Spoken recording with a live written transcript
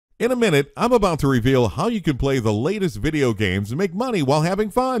In a minute, I'm about to reveal how you can play the latest video games and make money while having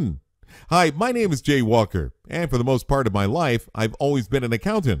fun. Hi, my name is Jay Walker, and for the most part of my life, I've always been an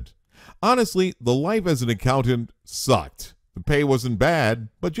accountant. Honestly, the life as an accountant sucked. The pay wasn't bad,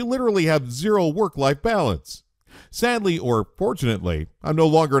 but you literally have zero work-life balance. Sadly, or fortunately, I'm no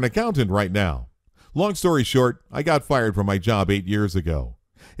longer an accountant right now. Long story short, I got fired from my job 8 years ago.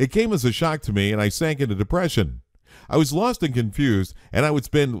 It came as a shock to me and I sank into depression. I was lost and confused, and I would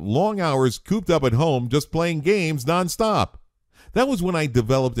spend long hours cooped up at home just playing games nonstop. That was when I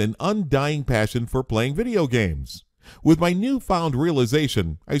developed an undying passion for playing video games. With my newfound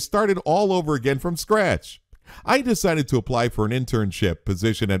realization, I started all over again from scratch. I decided to apply for an internship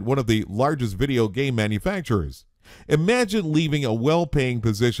position at one of the largest video game manufacturers. Imagine leaving a well-paying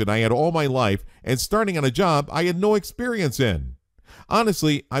position I had all my life and starting on a job I had no experience in.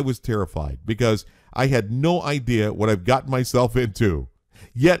 Honestly, I was terrified because I had no idea what I've gotten myself into.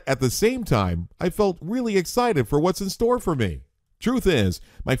 Yet at the same time, I felt really excited for what's in store for me. Truth is,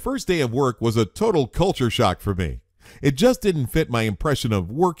 my first day of work was a total culture shock for me. It just didn't fit my impression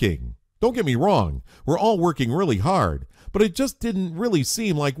of working. Don't get me wrong, we're all working really hard, but it just didn't really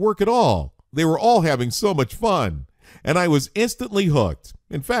seem like work at all. They were all having so much fun, and I was instantly hooked.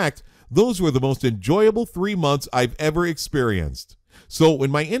 In fact, those were the most enjoyable 3 months I've ever experienced. So when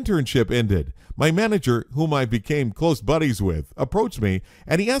my internship ended, my manager, whom I became close buddies with, approached me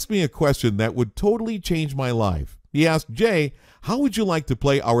and he asked me a question that would totally change my life. He asked, "Jay, how would you like to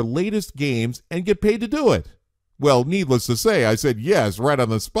play our latest games and get paid to do it?" Well, needless to say, I said yes right on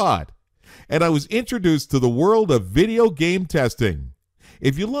the spot. And I was introduced to the world of video game testing.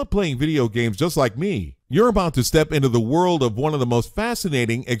 If you love playing video games just like me, you're about to step into the world of one of the most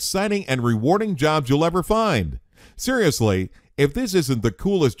fascinating, exciting, and rewarding jobs you'll ever find. Seriously, if this isn't the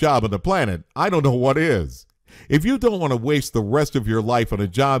coolest job on the planet, I don't know what is. If you don't want to waste the rest of your life on a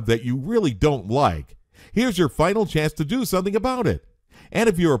job that you really don't like, here's your final chance to do something about it. And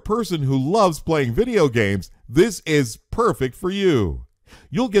if you're a person who loves playing video games, this is perfect for you.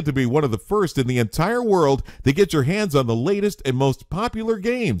 You'll get to be one of the first in the entire world to get your hands on the latest and most popular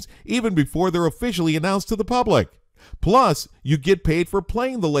games, even before they're officially announced to the public. Plus, you get paid for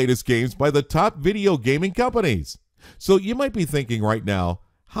playing the latest games by the top video gaming companies. So you might be thinking right now,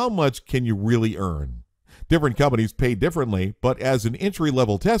 how much can you really earn? Different companies pay differently, but as an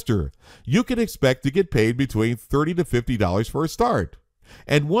entry-level tester, you can expect to get paid between $30 to $50 for a start.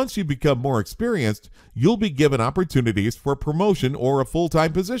 And once you become more experienced, you'll be given opportunities for promotion or a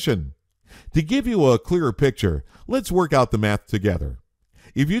full-time position. To give you a clearer picture, let's work out the math together.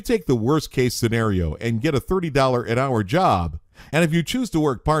 If you take the worst-case scenario and get a $30 an hour job, and if you choose to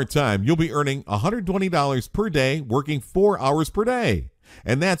work part-time, you'll be earning $120 per day working 4 hours per day.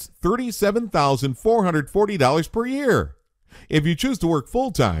 And that's $37,440 per year. If you choose to work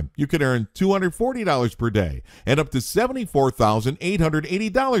full-time, you can earn $240 per day and up to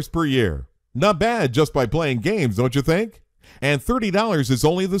 $74,880 per year. Not bad just by playing games, don't you think? And $30 is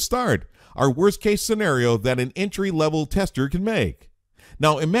only the start, our worst-case scenario that an entry-level tester can make.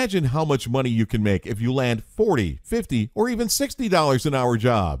 Now imagine how much money you can make if you land $40, $50, or even $60 an hour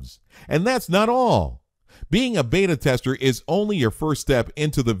jobs. And that's not all. Being a beta tester is only your first step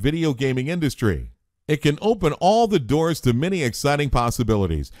into the video gaming industry. It can open all the doors to many exciting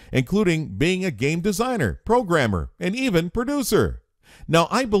possibilities, including being a game designer, programmer, and even producer. Now,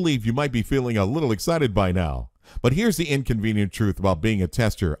 I believe you might be feeling a little excited by now, but here's the inconvenient truth about being a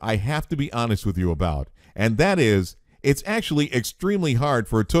tester I have to be honest with you about, and that is, it's actually extremely hard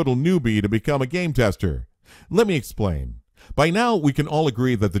for a total newbie to become a game tester. Let me explain. By now, we can all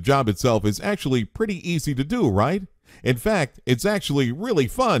agree that the job itself is actually pretty easy to do, right? In fact, it's actually really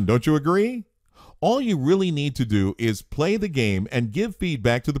fun, don't you agree? All you really need to do is play the game and give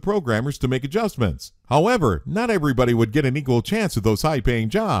feedback to the programmers to make adjustments. However, not everybody would get an equal chance at those high-paying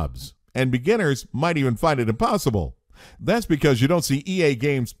jobs, and beginners might even find it impossible. That's because you don't see EA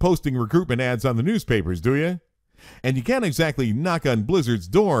Games posting recruitment ads on the newspapers, do you? And you can't exactly knock on Blizzard's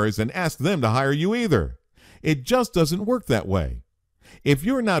doors and ask them to hire you either. It just doesn't work that way. If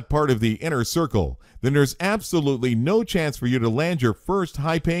you're not part of the inner circle, then there's absolutely no chance for you to land your first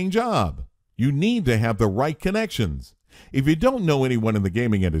high-paying job. You need to have the right connections. If you don't know anyone in the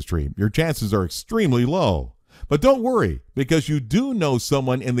gaming industry, your chances are extremely low. But don't worry, because you do know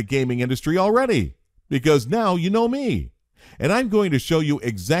someone in the gaming industry already. Because now you know me. And I'm going to show you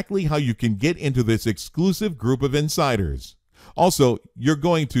exactly how you can get into this exclusive group of insiders. Also, you're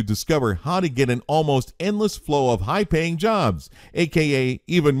going to discover how to get an almost endless flow of high-paying jobs, aka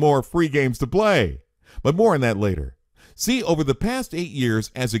even more free games to play. But more on that later. See, over the past 8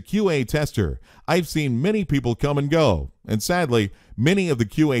 years as a QA tester, I've seen many people come and go, and sadly, many of the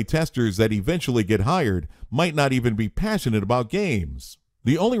QA testers that eventually get hired might not even be passionate about games.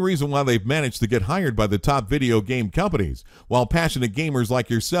 The only reason why they've managed to get hired by the top video game companies, while passionate gamers like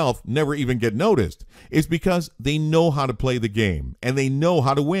yourself never even get noticed, is because they know how to play the game, and they know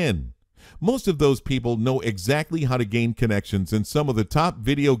how to win. Most of those people know exactly how to gain connections in some of the top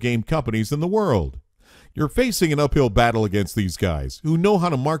video game companies in the world. You're facing an uphill battle against these guys who know how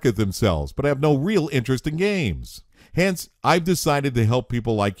to market themselves but have no real interest in games. Hence, I've decided to help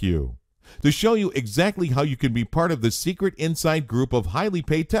people like you, to show you exactly how you can be part of the secret inside group of highly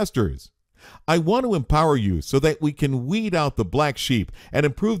paid testers. I want to empower you so that we can weed out the black sheep and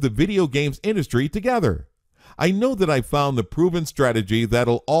improve the video games industry together. I know that I've found the proven strategy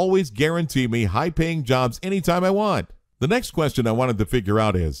that'll always guarantee me high-paying jobs anytime I want. The next question I wanted to figure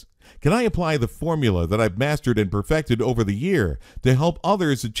out is, can I apply the formula that I've mastered and perfected over the year to help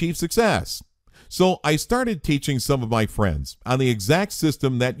others achieve success? So I started teaching some of my friends on the exact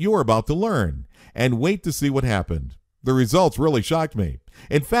system that you're about to learn, and wait to see what happened. The results really shocked me.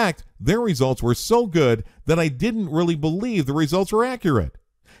 In fact, their results were so good that I didn't really believe the results were accurate.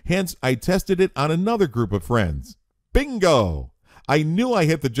 Hence, I tested it on another group of friends. Bingo! I knew I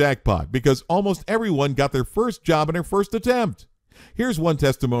hit the jackpot because almost everyone got their first job in their first attempt. Here's one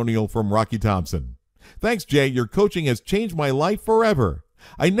testimonial from Rocky Thompson. Thanks, Jay. Your coaching has changed my life forever.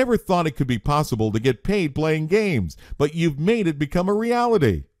 I never thought it could be possible to get paid playing games, but you've made it become a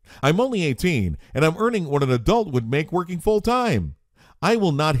reality. I'm only 18, and I'm earning what an adult would make working full-time. I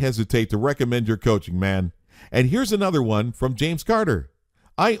will not hesitate to recommend your coaching, man. And here's another one from James Carter.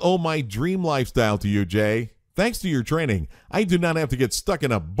 I owe my dream lifestyle to you, Jay. Thanks to your training, I do not have to get stuck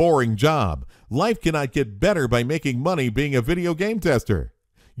in a boring job. Life cannot get better by making money being a video game tester.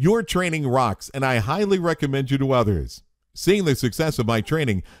 Your training rocks, and I highly recommend you to others. Seeing the success of my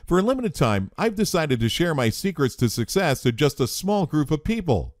training, for a limited time, I've decided to share my secrets to success to just a small group of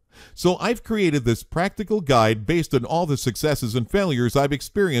people. So I've created this practical guide based on all the successes and failures I've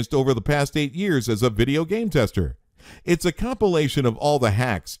experienced over the past 8 years as a video game tester. It's a compilation of all the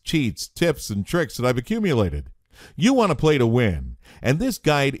hacks, cheats, tips, and tricks that I've accumulated. You want to play to win, and this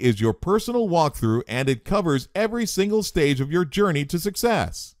guide is your personal walkthrough, and it covers every single stage of your journey to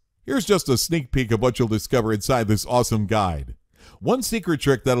success. Here's just a sneak peek of what you'll discover inside this awesome guide. One secret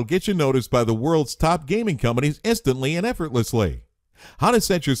trick that'll get you noticed by the world's top gaming companies instantly and effortlessly. How to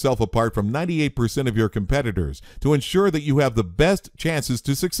set yourself apart from 98% of your competitors to ensure that you have the best chances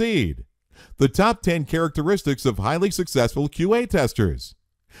to succeed. The top 10 characteristics of highly successful QA testers.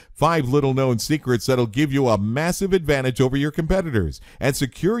 5 little-known secrets that'll give you a massive advantage over your competitors and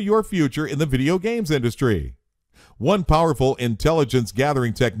secure your future in the video games industry. One powerful intelligence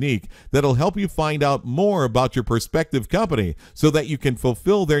gathering technique that'll help you find out more about your prospective company so that you can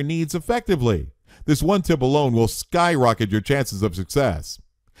fulfill their needs effectively. This one tip alone will skyrocket your chances of success.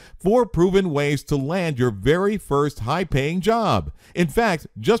 4 proven ways to land your very first high-paying job. In fact,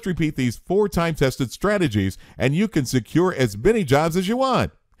 just repeat these 4 time-tested strategies and you can secure as many jobs as you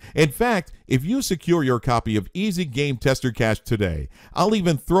want. In fact, if you secure your copy of Easy Game Tester Cash today, I'll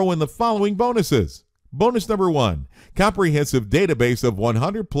even throw in the following bonuses. Bonus number 1, comprehensive database of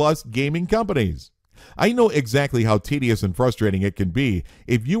 100+ gaming companies. I know exactly how tedious and frustrating it can be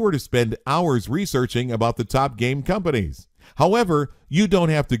if you were to spend hours researching about the top game companies. However, you don't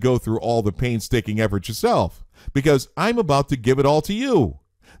have to go through all the painstaking effort yourself, because I'm about to give it all to you.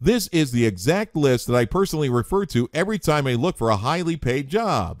 This is the exact list that I personally refer to every time I look for a highly paid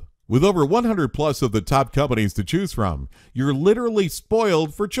job. With over 100+ of the top companies to choose from, you're literally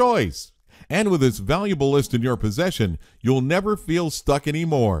spoiled for choice. And with this valuable list in your possession, you'll never feel stuck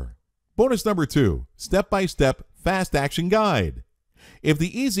anymore. Bonus number 2, step-by-step fast action guide. If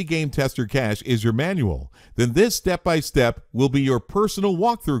the Easy Game Tester Cache is your manual, then this step-by-step will be your personal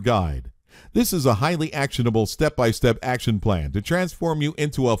walkthrough guide. This is a highly actionable step-by-step action plan to transform you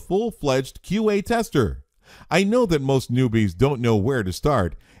into a full-fledged QA tester. I know that most newbies don't know where to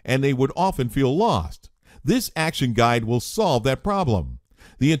start, and they would often feel lost. This action guide will solve that problem.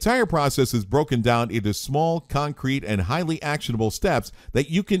 The entire process is broken down into small, concrete, and highly actionable steps that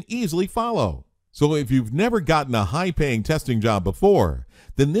you can easily follow. So if you've never gotten a high-paying testing job before,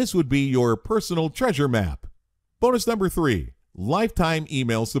 then this would be your personal treasure map. Bonus number 3, lifetime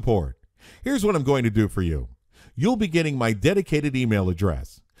email support. Here's what I'm going to do for you. You'll be getting my dedicated email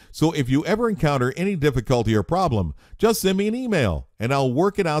address. So if you ever encounter any difficulty or problem, just send me an email and I'll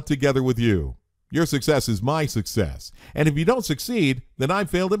work it out together with you. Your success is my success, and if you don't succeed, then I've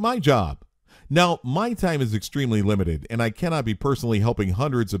failed at my job. Now, my time is extremely limited, and I cannot be personally helping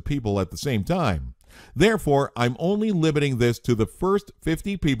hundreds of people at the same time. Therefore, I'm only limiting this to the first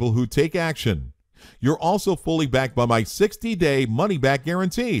 50 people who take action. You're also fully backed by my 60-day money-back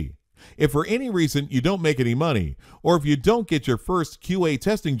guarantee. If for any reason you don't make any money, or if you don't get your first QA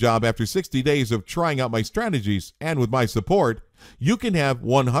testing job after 60 days of trying out my strategies and with my support, you can have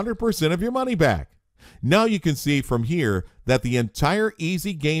 100% of your money back. Now you can see from here that the entire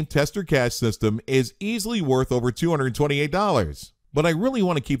Easy Game Tester Cash system is easily worth over $228. But I really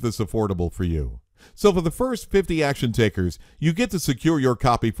want to keep this affordable for you. So for the first 50 action takers, you get to secure your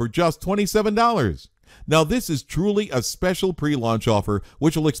copy for just $27. Now this is truly a special pre-launch offer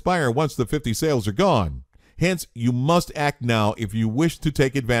which will expire once the 50 sales are gone. Hence, you must act now if you wish to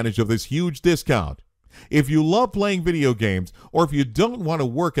take advantage of this huge discount. If you love playing video games, or if you don't want to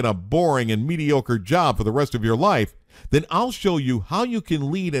work in a boring and mediocre job for the rest of your life, then I'll show you how you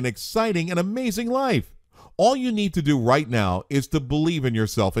can lead an exciting and amazing life. All you need to do right now is to believe in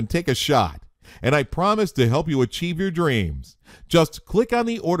yourself and take a shot. And I promise to help you achieve your dreams. Just click on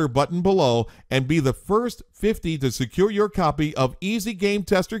the order button below and be the first 50 to secure your copy of Easy Game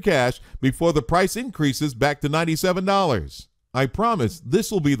Tester Cash before the price increases back to $97. I promise this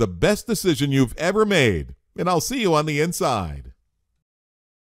will be the best decision you've ever made, and I'll see you on the inside.